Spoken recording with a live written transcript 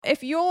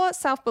If your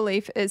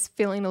self-belief is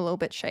feeling a little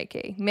bit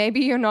shaky, maybe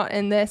you're not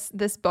in this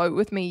boat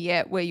with me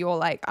yet where you're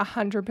like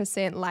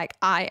 100% like,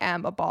 I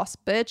am a boss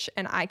bitch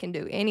and I can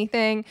do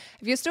anything.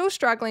 If you're still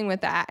struggling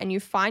with that and you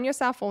find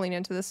yourself falling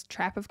into this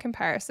trap of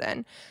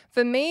comparison,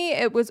 for me,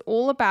 it was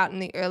all about in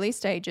the early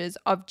stages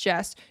of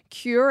just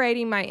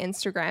curating my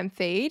Instagram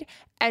feed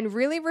and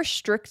really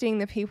restricting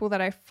the people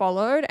that I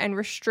followed and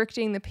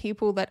restricting the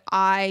people that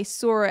I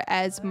saw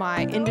as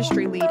my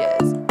industry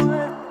leaders.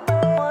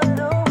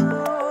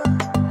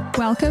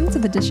 Welcome to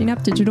the Dishing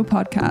Up Digital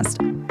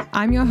podcast.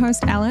 I'm your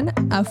host, Ellen,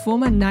 a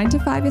former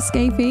 9-to-5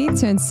 escapee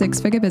turned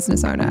 6-figure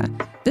business owner.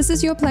 This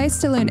is your place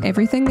to learn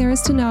everything there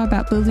is to know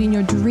about building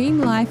your dream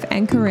life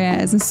and career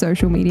as a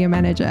social media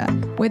manager.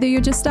 Whether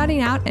you're just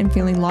starting out and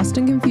feeling lost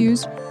and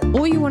confused,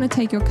 or you want to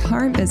take your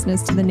current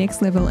business to the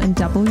next level and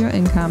double your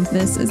income,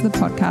 this is the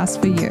podcast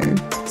for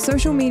you.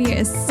 Social media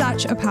is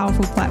such a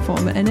powerful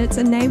platform, and it's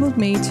enabled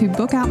me to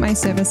book out my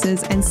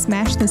services and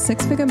smash the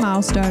 6-figure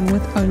milestone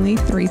with only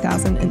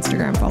 3,000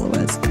 Instagram followers.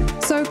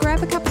 So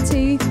grab a cup of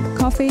tea,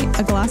 coffee,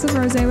 a glass of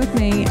rosé with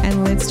me,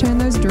 and let's turn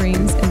those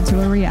dreams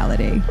into a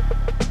reality.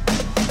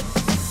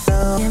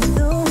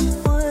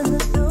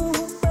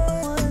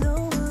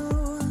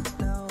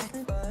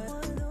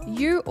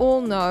 You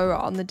all know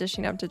on the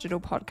Dishing Up Digital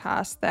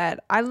podcast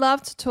that I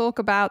love to talk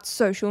about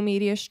social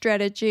media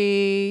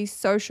strategy,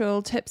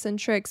 social tips and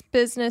tricks,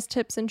 business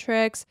tips and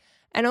tricks,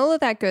 and all of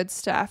that good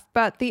stuff.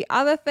 But the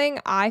other thing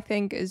I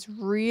think is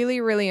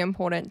really, really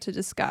important to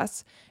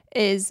discuss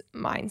is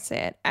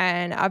mindset.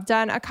 And I've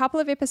done a couple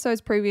of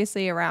episodes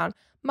previously around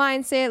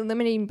mindset,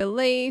 limiting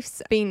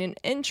beliefs, being an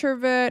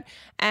introvert,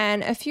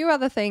 and a few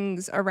other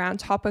things around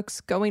topics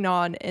going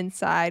on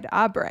inside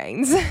our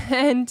brains.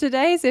 And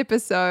today's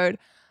episode,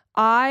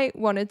 I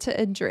wanted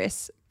to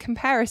address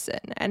comparison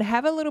and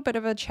have a little bit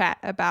of a chat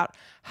about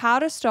how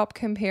to stop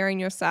comparing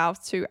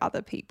yourself to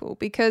other people,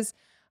 because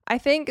I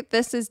think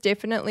this is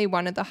definitely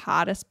one of the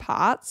hardest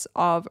parts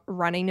of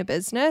running a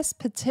business,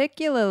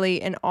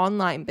 particularly an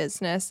online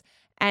business,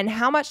 and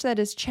how much that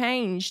has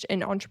changed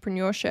in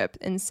entrepreneurship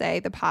in,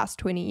 say, the past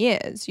 20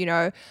 years. You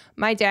know,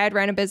 my dad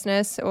ran a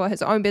business or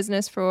his own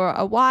business for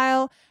a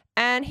while,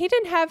 and he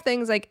didn't have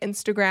things like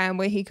Instagram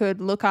where he could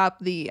look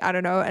up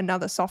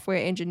another software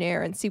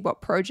engineer and see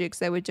what projects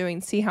they were doing,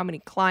 see how many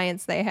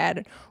clients they had,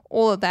 and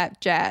all of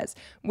that jazz.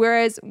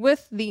 Whereas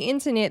with the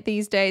internet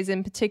these days,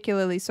 and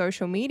particularly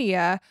social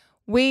media,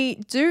 we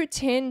do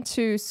tend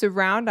to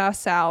surround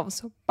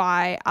ourselves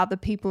by other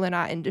people in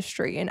our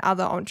industry and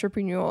other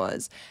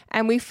entrepreneurs,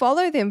 and we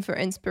follow them for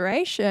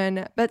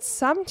inspiration, but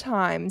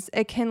sometimes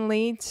it can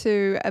lead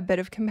to a bit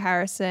of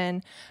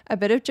comparison, a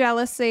bit of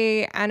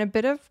jealousy, and a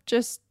bit of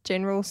just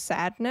general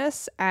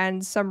sadness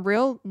and some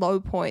real low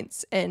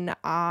points in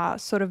our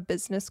sort of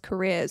business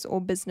careers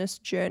or business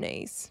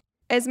journeys.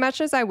 As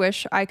much as I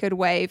wish I could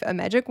wave a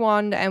magic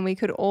wand and we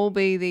could all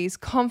be these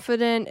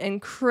confident,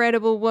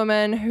 incredible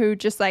women who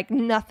just like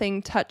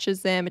nothing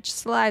touches them, it just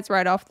slides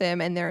right off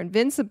them and they're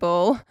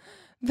invincible,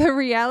 the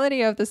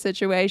reality of the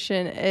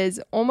situation is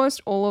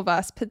almost all of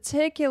us,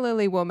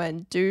 particularly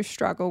women, do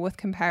struggle with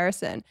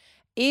comparison.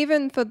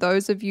 Even for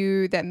those of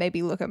you that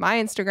maybe look at my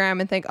Instagram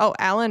and think, oh,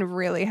 Ellen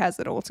really has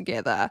it all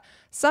together.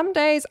 Some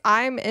days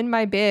I'm in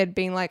my bed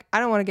being like,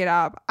 I don't want to get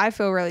up. I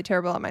feel really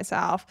terrible at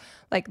myself.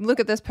 Like, look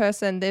at this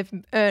person. They've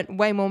earned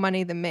way more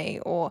money than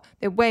me, or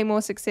they're way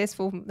more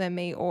successful than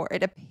me, or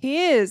it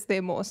appears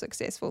they're more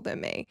successful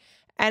than me.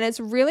 And it's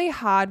really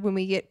hard when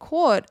we get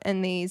caught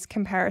in these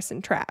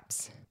comparison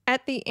traps.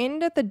 At the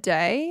end of the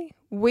day,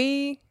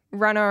 we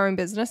run our own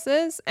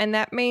businesses, and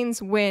that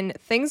means when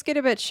things get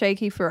a bit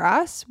shaky for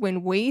us,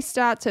 when we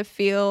start to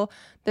feel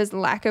this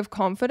lack of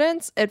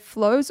confidence, it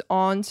flows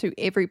on to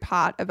every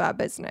part of our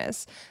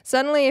business.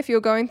 Suddenly, if you're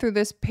going through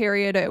this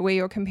period where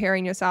you're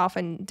comparing yourself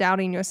and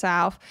doubting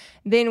yourself,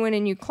 then when a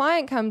new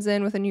client comes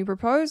in with a new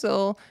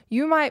proposal,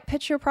 you might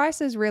pitch your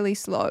prices really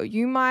slow.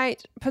 You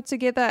might put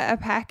together a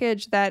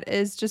package that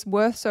is just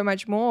worth so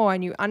much more,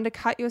 and you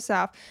undercut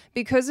yourself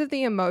because of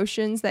the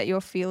emotions that you're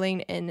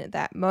feeling in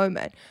that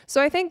moment.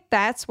 So I think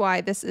that's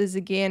why this is,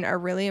 again, a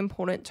really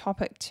important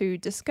topic to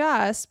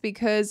discuss,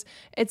 because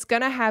it's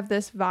going to have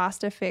this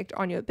vast effect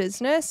on your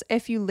business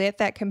if you let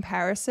that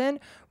comparison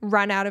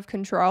run out of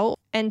control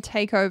and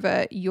take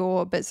over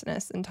your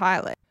business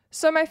entirely.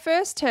 So my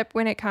first tip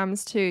when it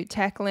comes to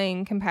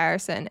tackling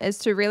comparison is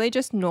to really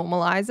just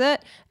normalize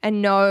it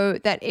and know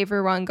that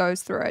everyone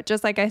goes through it.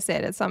 Just like I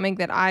said, it's something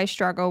that I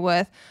struggle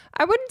with.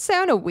 I wouldn't say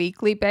on a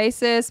weekly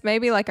basis,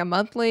 maybe like a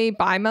monthly,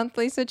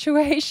 bi-monthly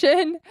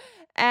situation.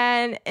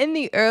 And in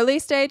the early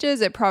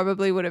stages, it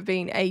probably would have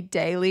been a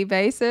daily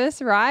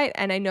basis, right?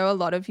 And I know a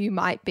lot of you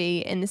might be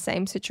in the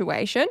same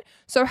situation.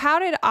 So how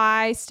did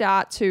I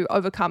start to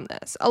overcome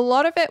this? A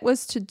lot of it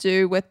was to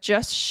do with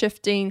just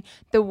shifting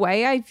the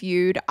way I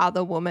viewed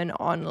other women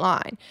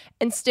online.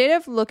 Instead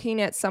of looking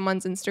at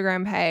someone's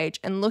Instagram page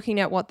and looking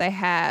at what they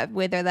have,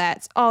 whether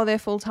that's, oh, they're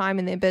full-time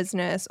in their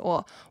business,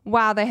 or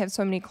wow, they have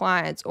so many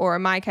clients, or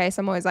in my case,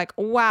 I'm always like,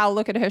 wow,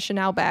 look at her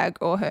Chanel bag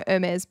or her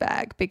Hermes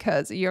bag,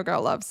 because your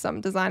girl loves some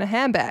some designer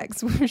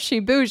handbags. She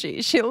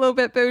bougie. She a little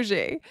bit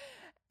bougie.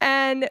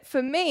 And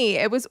for me,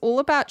 it was all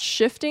about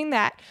shifting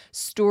that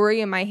story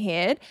in my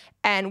head.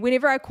 And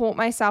whenever I caught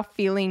myself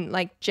feeling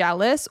like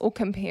jealous or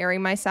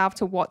comparing myself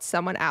to what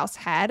someone else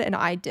had and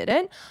I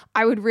didn't,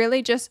 I would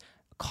really just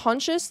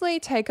consciously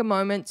take a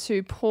moment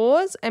to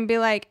pause and be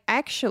like,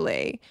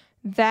 actually,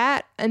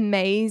 that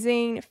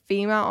amazing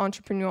female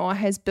entrepreneur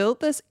has built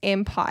this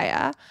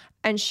empire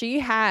and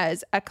she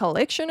has a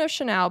collection of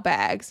Chanel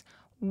bags.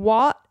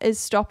 What is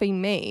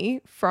stopping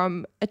me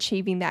from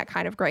achieving that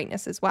kind of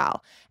greatness as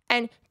well?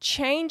 And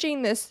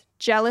changing this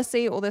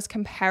jealousy or this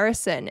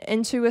comparison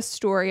into a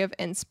story of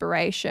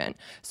inspiration.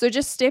 So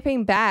just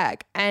stepping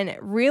back and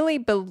really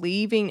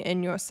believing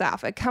in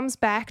yourself. It comes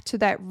back to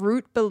that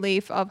root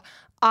belief of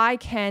I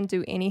can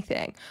do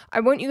anything. I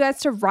want you guys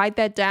to write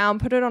that down,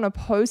 put it on a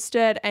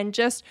post-it, and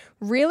just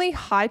really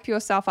hype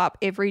yourself up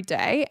every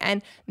day.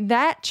 And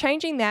that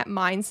changing that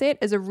mindset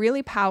is a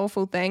really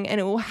powerful thing, and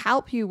it will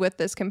help you with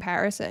this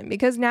comparison,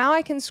 because now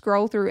I can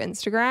scroll through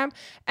Instagram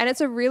and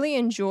it's a really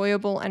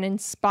enjoyable and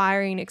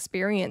inspiring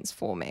experience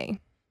for me.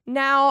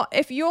 Now,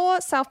 if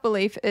your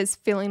self-belief is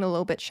feeling a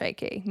little bit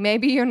shaky,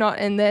 maybe you're not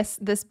in this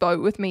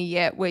boat with me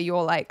yet where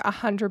you're like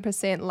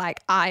 100% like,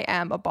 I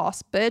am a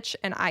boss bitch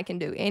and I can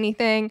do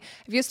anything.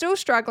 If you're still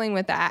struggling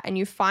with that and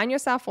you find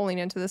yourself falling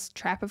into this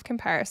trap of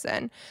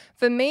comparison,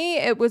 for me,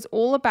 it was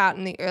all about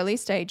in the early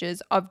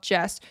stages of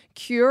just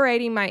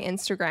curating my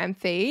Instagram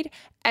feed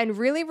and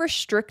really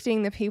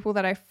restricting the people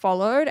that I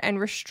followed and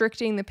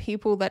restricting the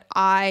people that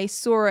I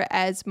saw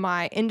as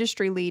my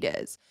industry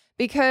leaders.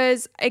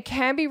 Because it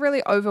can be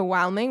really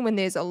overwhelming when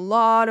there's a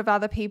lot of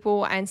other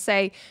people and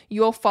say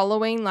you're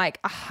following like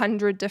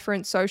 100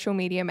 different social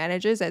media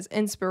managers as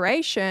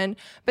inspiration,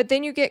 but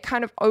then you get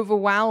kind of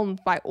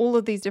overwhelmed by all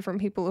of these different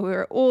people who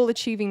are all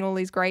achieving all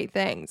these great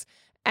things.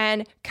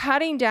 And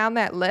cutting down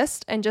that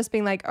list and just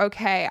being like,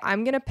 okay,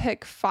 I'm going to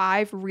pick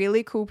 5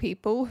 really cool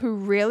people who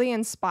really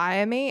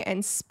inspire me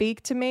and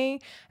speak to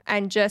me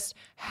and just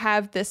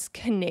have this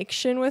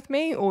connection with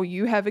me, or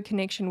you have a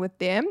connection with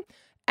them.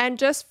 And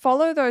just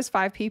follow those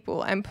 5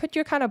 people and put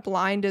your kind of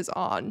blinders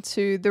on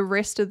to the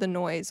rest of the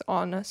noise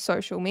on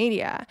social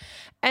media.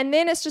 And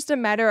then it's just a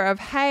matter of,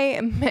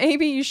 hey,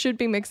 maybe you should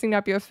be mixing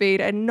up your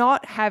feed and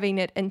not having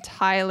it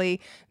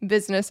entirely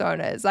business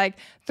owners. Like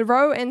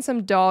throw in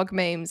some dog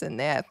memes in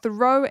there.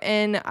 Throw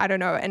in, I don't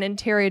know, an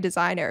interior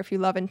designer if you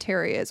love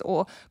interiors,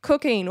 or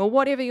cooking, or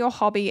whatever your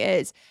hobby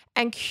is.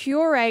 And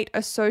curate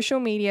a social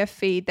media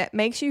feed that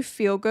makes you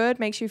feel good,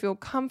 makes you feel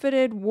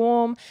comforted,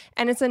 warm,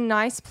 and it's a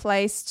nice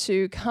place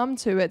to come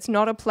to. It's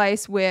not a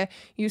place where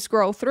you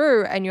scroll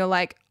through and you're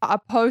like, a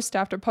post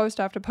after post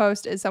after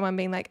post is someone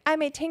being like, I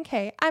made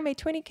 10K, I made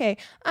 20K,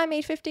 I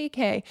made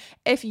 50K.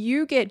 If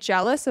you get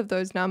jealous of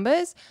those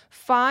numbers,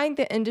 find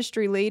the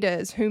industry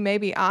leaders who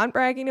maybe aren't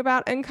bragging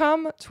about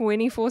income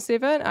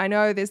 24/7. I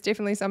know there's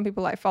definitely some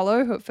people I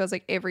follow who it feels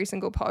like every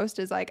single post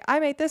is like, I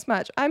made this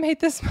much, I made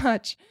this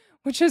much.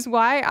 Which is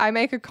why I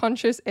make a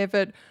conscious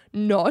effort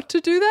not to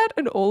do that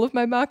in all of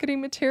my marketing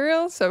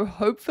material. So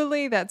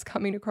hopefully that's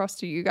coming across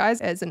to you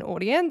guys as an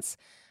audience.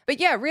 But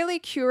yeah, really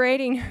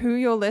curating who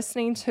you're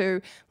listening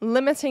to,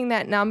 limiting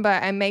that number,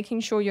 and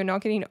making sure you're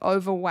not getting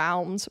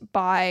overwhelmed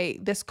by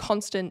this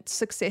constant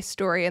success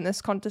story and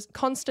this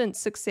constant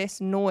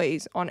success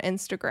noise on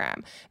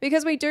Instagram.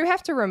 Because we do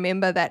have to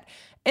remember that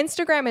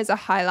Instagram is a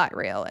highlight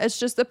reel. It's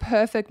just the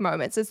perfect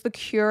moments. It's the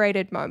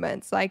curated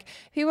moments. Like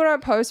people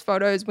don't post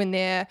photos when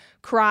they're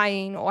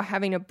crying or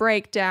having a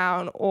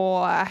breakdown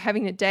or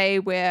having a day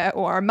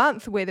or a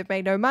month where they've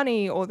made no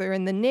money, or they're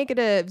in the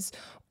negatives,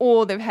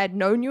 or they've had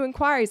no new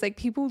inquiries. Like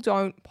people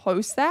don't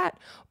post that.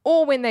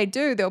 Or when they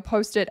do, they'll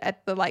post it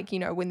at the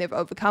when they've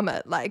overcome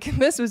it. Like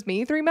this was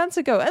me 3 months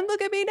ago and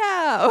look at me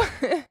now.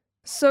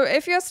 So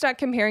if you're stuck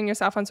comparing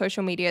yourself on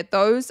social media,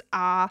 those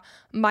are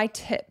my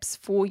tips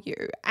for you.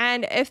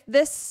 And if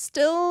this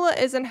still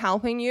isn't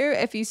helping you,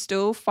 if you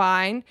still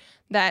find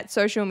that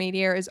social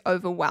media is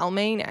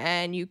overwhelming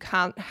and you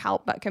can't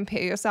help but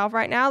compare yourself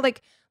right now,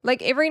 like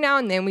every now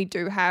and then we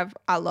do have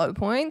our low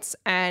points.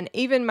 And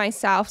even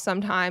myself,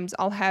 sometimes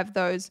I'll have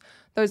those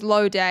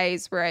low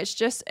days where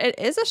it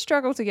is a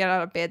struggle to get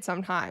out of bed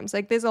sometimes.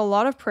 Like there's a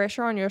lot of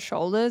pressure on your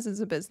shoulders as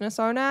a business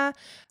owner.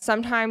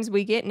 Sometimes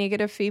we get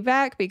negative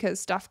feedback because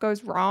stuff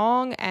goes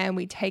wrong and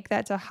we take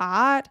that to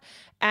heart.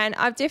 And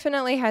I've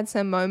definitely had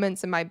some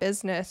moments in my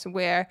business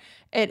where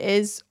it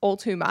is all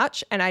too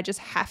much and I just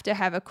have to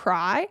have a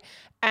cry.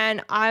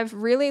 And I've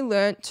really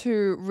learned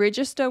to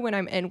register when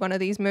I'm in one of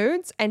these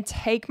moods and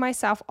take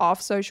myself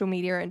off social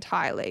media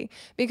entirely.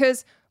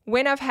 Because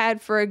when I've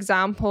had, for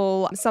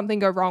example, something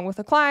go wrong with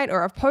a client,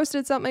 or I've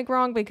posted something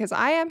wrong, because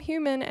I am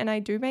human and I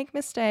do make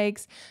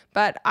mistakes,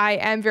 but I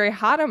am very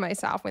hard on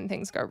myself when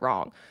things go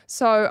wrong.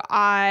 So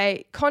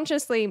I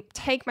consciously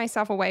take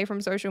myself away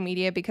from social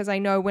media because I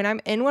know when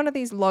I'm in one of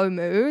these low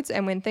moods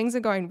and when things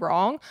are going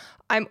wrong,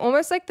 I'm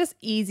almost like this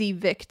easy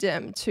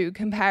victim to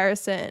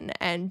comparison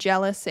and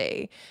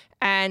jealousy.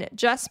 And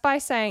just by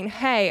saying,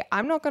 hey,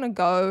 I'm not going to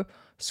go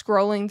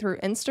scrolling through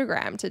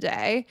Instagram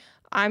today,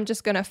 I'm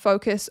just going to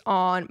focus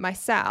on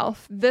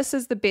myself, this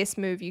is the best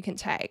move you can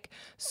take.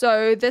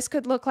 So this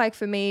could look like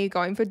for me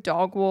going for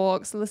dog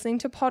walks, listening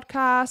to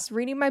podcasts,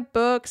 reading my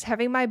books,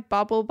 having my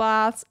bubble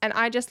baths, and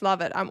I just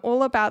love it. I'm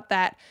all about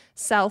that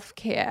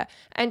self-care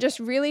and just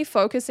really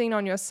focusing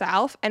on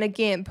yourself. And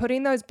again,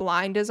 putting those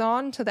blinders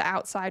on to the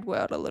outside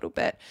world a little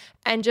bit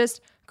and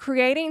just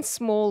creating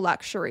small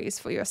luxuries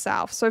for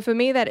yourself. So for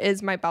me, that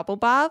is my bubble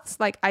baths.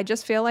 Like I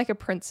just feel like a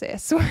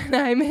princess when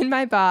I'm in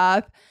my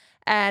bath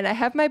and I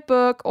have my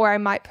book, or I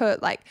might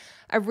put like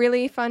a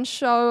really fun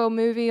show or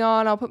movie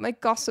on. I'll put my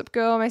Gossip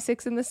Girl, my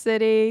Sex in the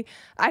City.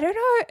 I don't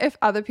know if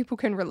other people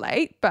can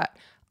relate, but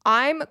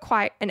I'm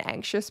quite an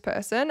anxious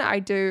person.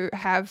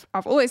 I've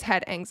always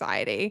had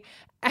anxiety,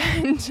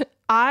 and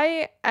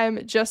I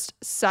am just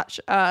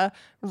such a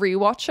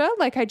rewatcher.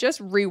 Like I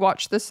just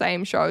rewatch the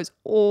same shows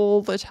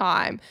all the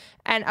time.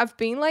 And I've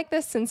been like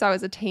this since I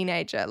was a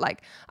teenager.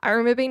 Like I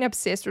remember being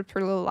obsessed with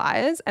Pretty Little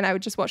Liars, and I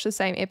would just watch the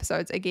same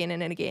episodes again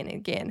and again and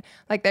again.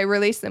 Like they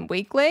release them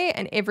weekly,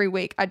 and every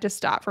week I'd just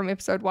start from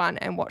episode 1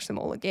 and watch them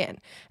all again.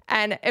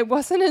 And it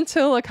wasn't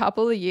until a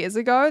couple of years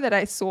ago that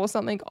I saw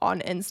something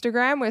on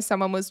Instagram where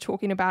someone was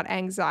talking about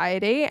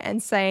anxiety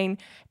and saying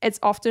it's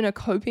often a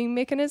coping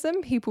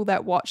mechanism, people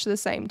that watch the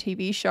same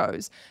TV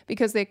shows,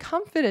 because they're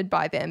comforted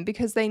by them,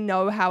 because they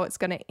know how it's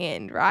going to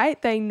end,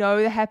 right? They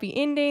know the happy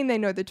ending, they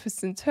know the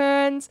twists and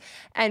turns,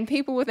 and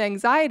people with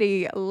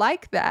anxiety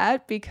like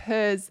that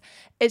because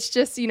it's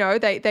just, you know,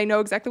 they know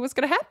exactly what's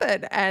going to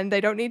happen, and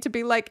they don't need to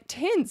be like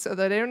tense, or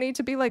they don't need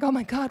to be like, oh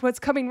my God, what's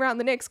coming around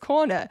the next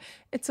corner?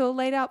 It's all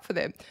laid out for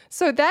them.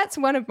 So that's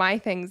one of my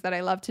things that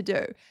I love to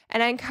do.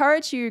 And I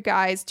encourage you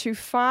guys to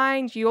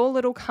find your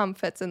little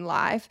comforts in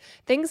life,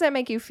 things that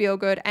make you feel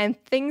good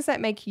and things that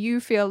make you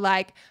feel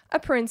like a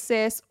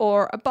princess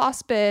or a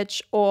boss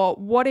bitch or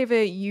whatever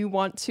you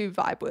want to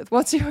vibe with.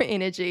 What's your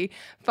energy?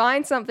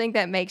 Find something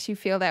that makes you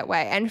feel that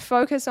way and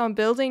focus on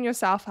building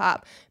yourself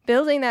up,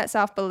 building that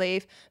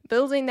self-belief,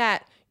 building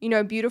that, you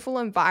know, beautiful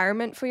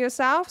environment for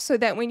yourself so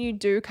that when you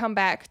do come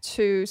back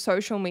to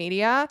social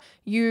media,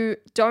 you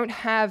don't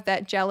have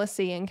that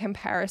jealousy and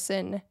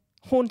comparison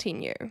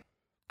haunting you.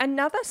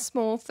 Another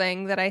small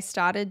thing that I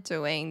started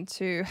doing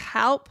to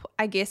help,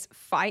 I guess,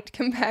 fight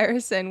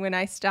comparison when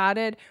I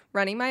started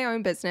running my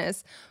own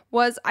business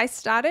was I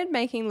started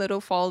making little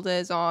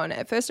folders on,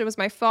 at first it was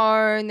my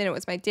phone, then it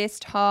was my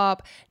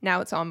desktop, now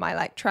it's on my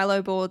like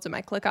Trello boards and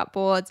my ClickUp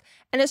boards.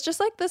 And it's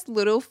just like this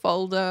little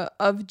folder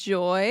of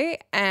joy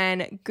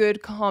and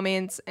good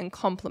comments and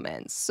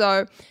compliments.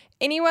 So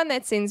anyone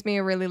that sends me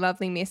a really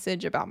lovely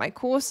message about my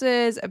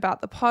courses,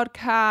 about the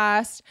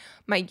podcast,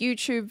 my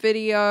YouTube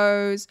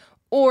videos,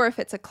 or if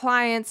it's a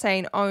client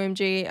saying,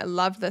 OMG, I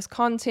love this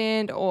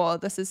content, or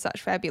this is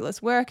such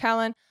fabulous work,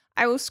 Helen,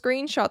 I will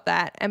screenshot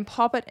that and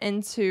pop it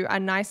into a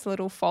nice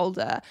little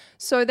folder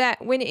so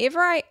that whenever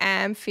I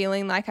am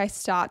feeling like I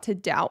start to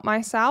doubt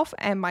myself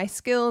and my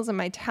skills and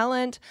my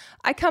talent,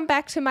 I come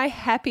back to my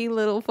happy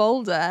little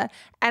folder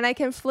and I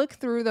can flick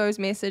through those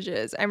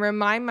messages and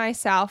remind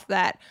myself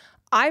that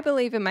I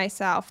believe in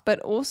myself, but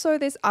also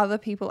there's other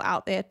people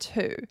out there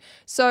too.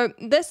 So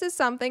this is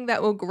something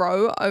that will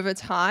grow over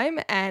time.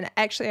 And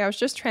actually, I was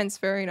just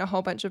transferring a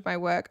whole bunch of my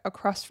work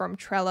across from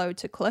Trello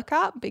to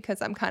ClickUp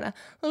because I'm kind of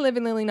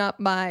leveling up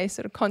my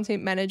sort of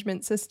content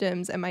management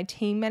systems and my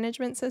team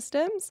management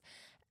systems.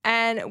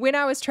 And when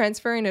I was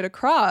transferring it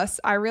across,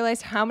 I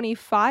realized how many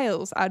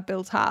files I'd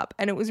built up.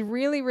 And it was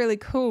really, really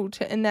cool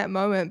to, in that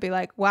moment, be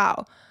like,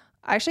 wow,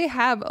 I actually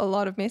have a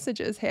lot of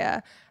messages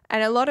here.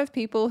 And a lot of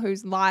people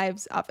whose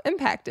lives I've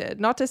impacted,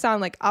 not to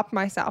sound like up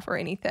myself or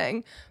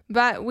anything,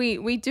 but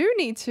we do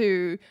need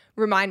to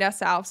remind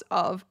ourselves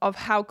of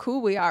how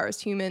cool we are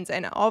as humans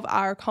and of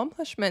our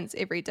accomplishments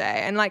every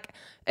day. And like,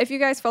 if you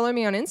guys follow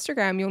me on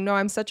Instagram, you'll know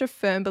I'm such a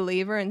firm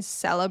believer in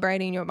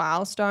celebrating your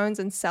milestones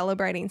and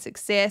celebrating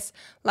success.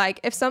 Like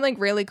if something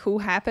really cool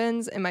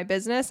happens in my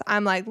business,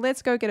 I'm like,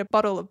 let's go get a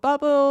bottle of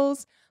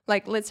bubbles.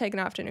 Like, let's take an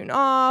afternoon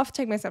off,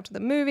 take myself to the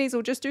movies,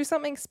 or just do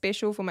something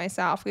special for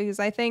myself, because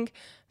I think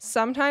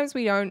sometimes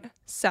we don't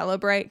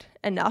celebrate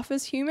enough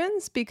as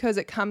humans because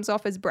it comes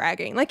off as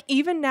bragging. Like,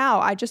 even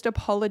now, I just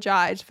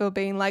apologized for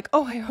being like,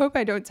 oh, I hope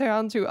I don't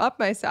sound too up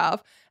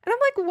myself. And I'm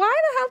like, why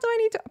the hell do I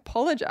need to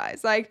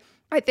apologize? Like,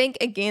 I think,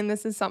 again,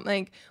 this is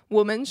something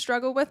women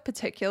struggle with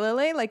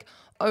particularly, like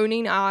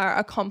owning our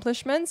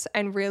accomplishments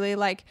and really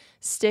like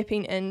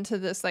stepping into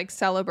this like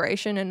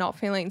celebration and not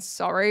feeling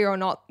sorry or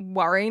not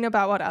worrying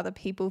about what other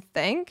people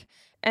think.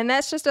 And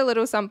that's just a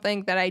little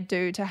something that I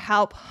do to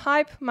help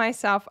hype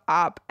myself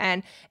up.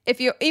 And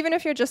even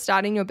if you're just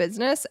starting your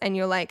business and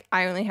you're like,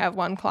 I only have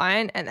one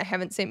client and they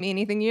haven't sent me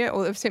anything yet,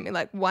 or they've sent me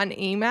like one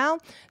email,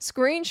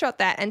 screenshot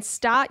that and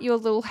start your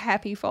little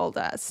happy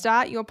folder.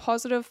 Start your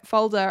positive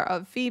folder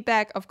of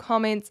feedback, of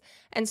comments,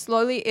 and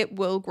slowly it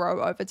will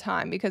grow over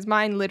time, because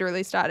mine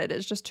literally started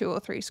as just 2 or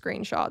 3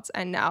 screenshots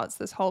and now it's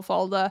this whole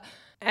folder.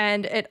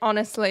 And it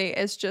honestly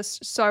is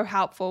just so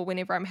helpful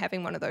whenever I'm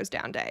having one of those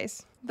down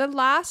days. The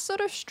last sort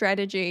of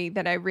strategy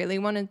that I really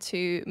wanted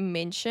to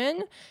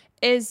mention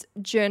is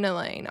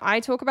journaling.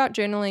 I talk about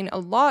journaling a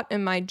lot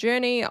in my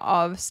journey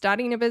of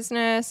starting a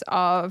business,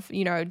 of,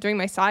 doing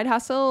my side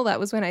hustle. That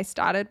was when I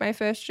started my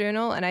first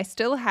journal, and I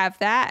still have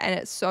that. And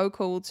it's so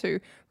cool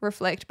to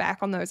reflect back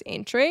on those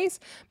entries.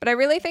 But I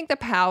really think the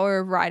power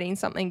of writing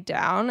something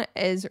down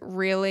is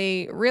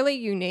really, really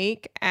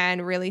unique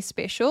and really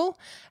special.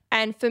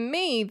 And for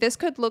me, this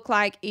could look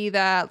like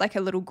either like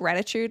a little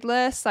gratitude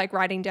list, like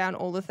writing down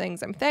all the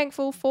things I'm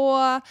thankful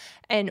for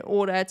in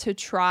order to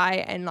try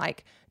and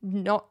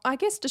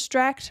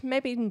distract,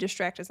 maybe even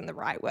distract isn't the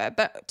right word,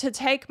 but to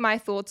take my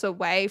thoughts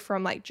away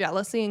from like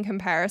jealousy and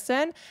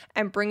comparison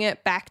and bring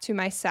it back to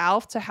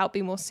myself to help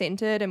be more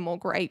centered and more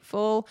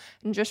grateful,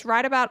 and just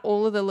write about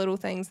all of the little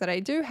things that I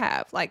do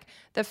have, like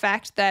the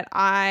fact that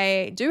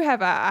I do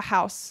have a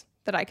house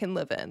that I can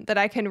live in, that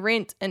I can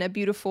rent in a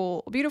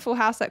beautiful, beautiful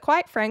house that,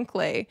 quite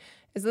frankly,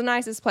 is the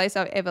nicest place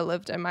I've ever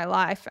lived in my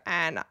life.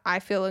 And I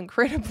feel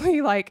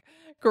incredibly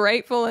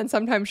grateful and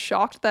sometimes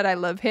shocked that I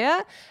live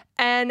here.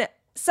 And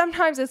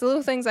sometimes there's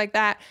little things like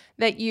that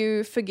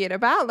you forget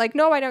about. Like,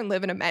 no, I don't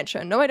live in a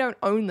mansion. No, I don't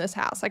own this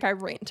house. Like, I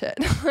rent it.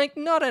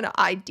 Not an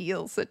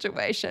ideal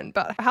situation,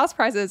 but house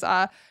prices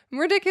are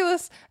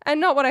ridiculous and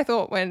not what I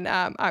thought when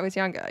I was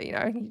younger.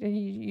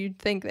 You'd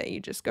think that you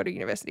just go to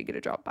university, get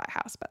a job, buy a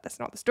house, but that's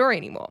not the story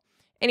anymore.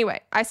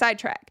 Anyway, I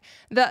sidetrack.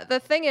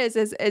 The thing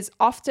is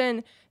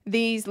often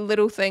these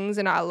little things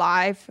in our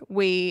life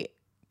we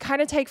kind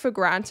of take for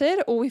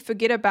granted or we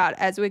forget about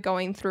as we're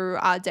going through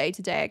our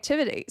day-to-day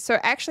activity. So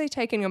actually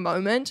taking a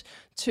moment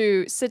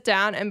to sit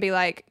down and be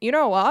like, you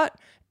know what?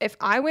 If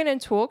I went and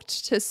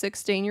talked to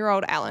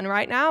 16-year-old Ellen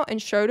right now and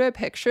showed her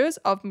pictures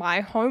of my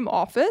home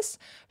office,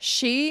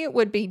 she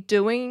would be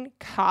doing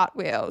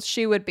cartwheels.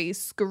 She would be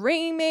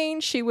screaming.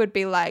 She would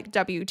be like,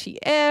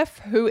 WTF,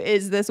 who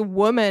is this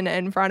woman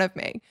in front of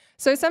me?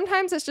 So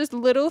sometimes it's just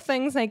little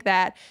things like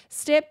that.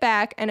 Step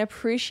back and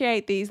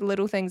appreciate these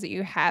little things that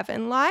you have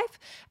in life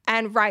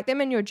and write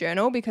them in your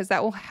journal, because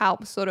that will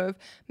help sort of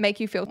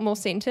make you feel more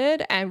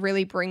centered and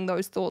really bring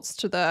those thoughts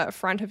to the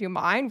front of your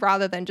mind,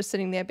 rather than just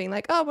sitting there being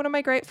like, oh, what am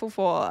I grateful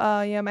for?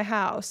 Oh, yeah, my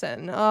house.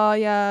 And oh,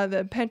 yeah,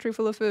 the pantry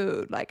full of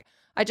food.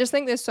 I just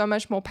think there's so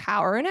much more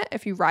power in it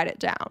if you write it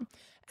down.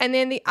 And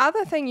then the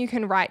other thing you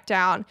can write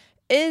down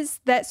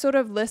is that sort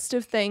of list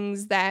of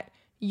things that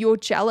you're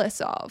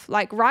jealous of.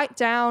 Write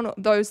down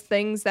those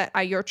things that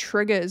are your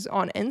triggers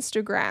on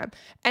Instagram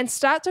and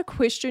start to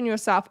question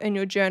yourself in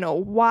your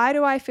journal. Why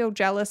do I feel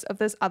jealous of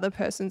this other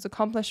person's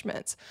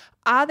accomplishments?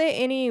 Are there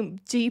any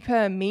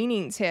deeper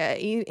meanings here?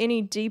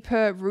 Any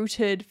deeper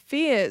rooted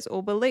fears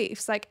or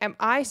beliefs? Am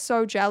I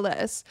so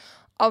jealous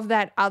of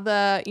that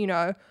other,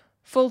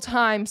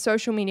 full-time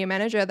social media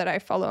manager that I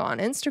follow on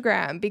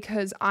Instagram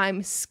because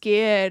I'm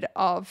scared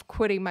of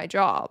quitting my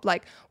job?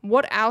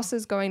 What else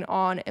is going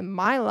on in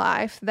my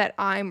life that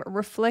I'm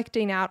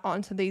reflecting out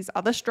onto these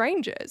other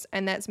strangers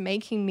and that's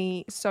making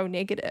me so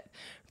negative?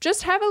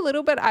 Just have a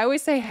little bit, I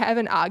always say, have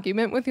an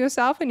argument with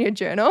yourself in your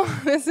journal.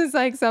 This is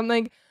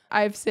something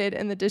I've said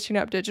in the Dishing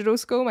Up Digital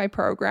School, my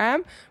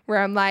program,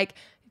 where I'm like,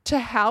 to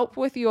help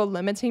with your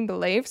limiting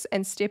beliefs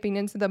and stepping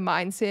into the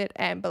mindset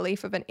and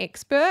belief of an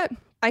expert,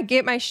 I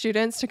get my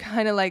students to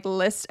kind of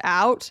list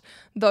out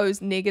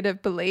those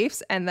negative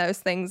beliefs and those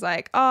things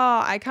like,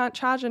 oh, I can't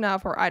charge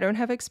enough, or I don't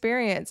have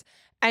experience,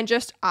 and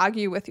just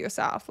argue with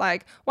yourself. Why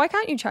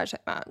can't you charge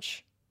that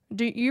much?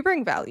 Do you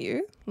bring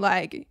value?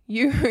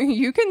 You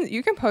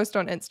can post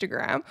on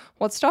Instagram.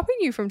 What's stopping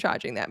you from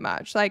charging that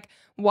much?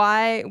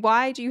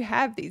 Why do you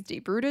have these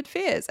deep-rooted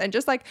fears? And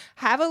just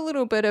have a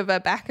little bit of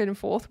a back and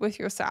forth with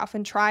yourself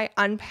and try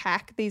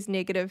unpack these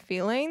negative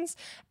feelings.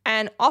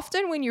 And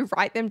often when you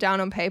write them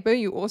down on paper,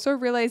 you also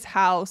realize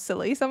how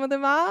silly some of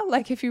them are.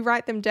 If you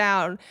write them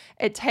down,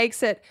 it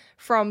takes it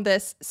from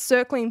this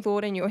circling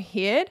thought in your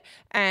head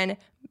and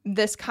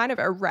this kind of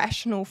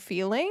irrational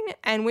feeling.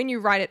 And when you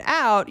write it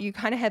out, you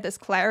kind of have this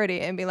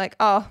clarity and be like,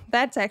 oh,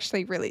 that's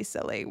actually really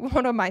silly.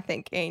 What am I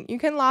thinking? You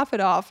can laugh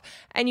it off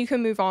and you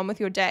can move on with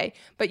your day.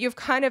 But you've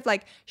kind of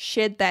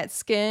shed that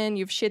skin,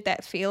 you've shed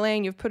that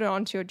feeling, you've put it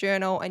onto your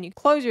journal, and you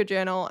close your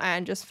journal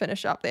and just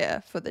finish up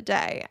there for the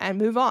day and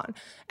move on.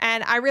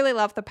 And I really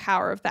love the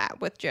power of that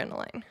with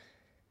journaling.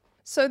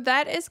 So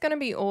that is going to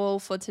be all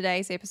for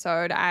today's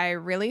episode. I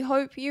really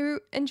hope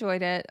you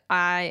enjoyed it.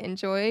 I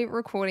enjoy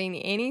recording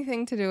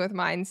anything to do with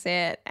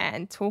mindset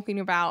and talking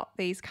about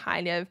these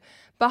kind of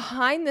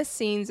behind the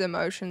scenes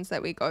emotions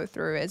that we go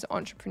through as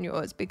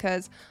entrepreneurs,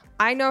 because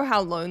I know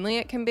how lonely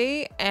it can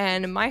be.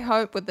 And my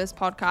hope with this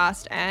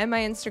podcast and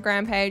my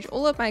Instagram page,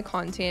 all of my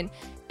content,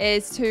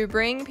 is to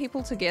bring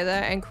people together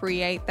and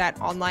create that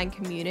online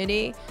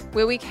community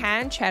where we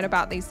can chat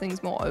about these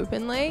things more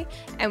openly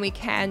and we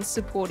can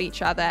support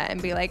each other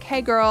and be like,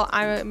 hey girl,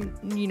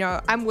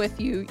 I'm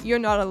with you. You're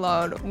not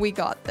alone. We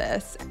got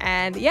this.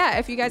 And yeah,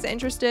 if you guys are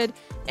interested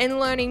in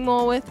learning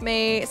more with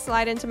me,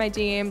 slide into my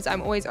DMs.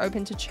 I'm always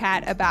open to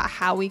chat about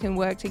how we can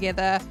work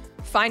together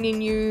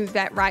finding you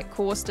that right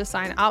course to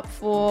sign up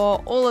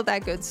for, all of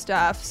that good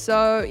stuff.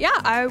 So yeah,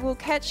 I will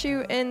catch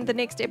you in the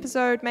next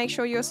episode. Make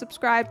sure you're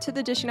subscribed to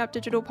the Dishing Up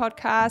Digital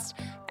podcast,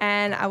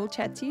 and I will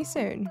chat to you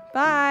soon.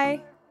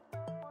 Bye.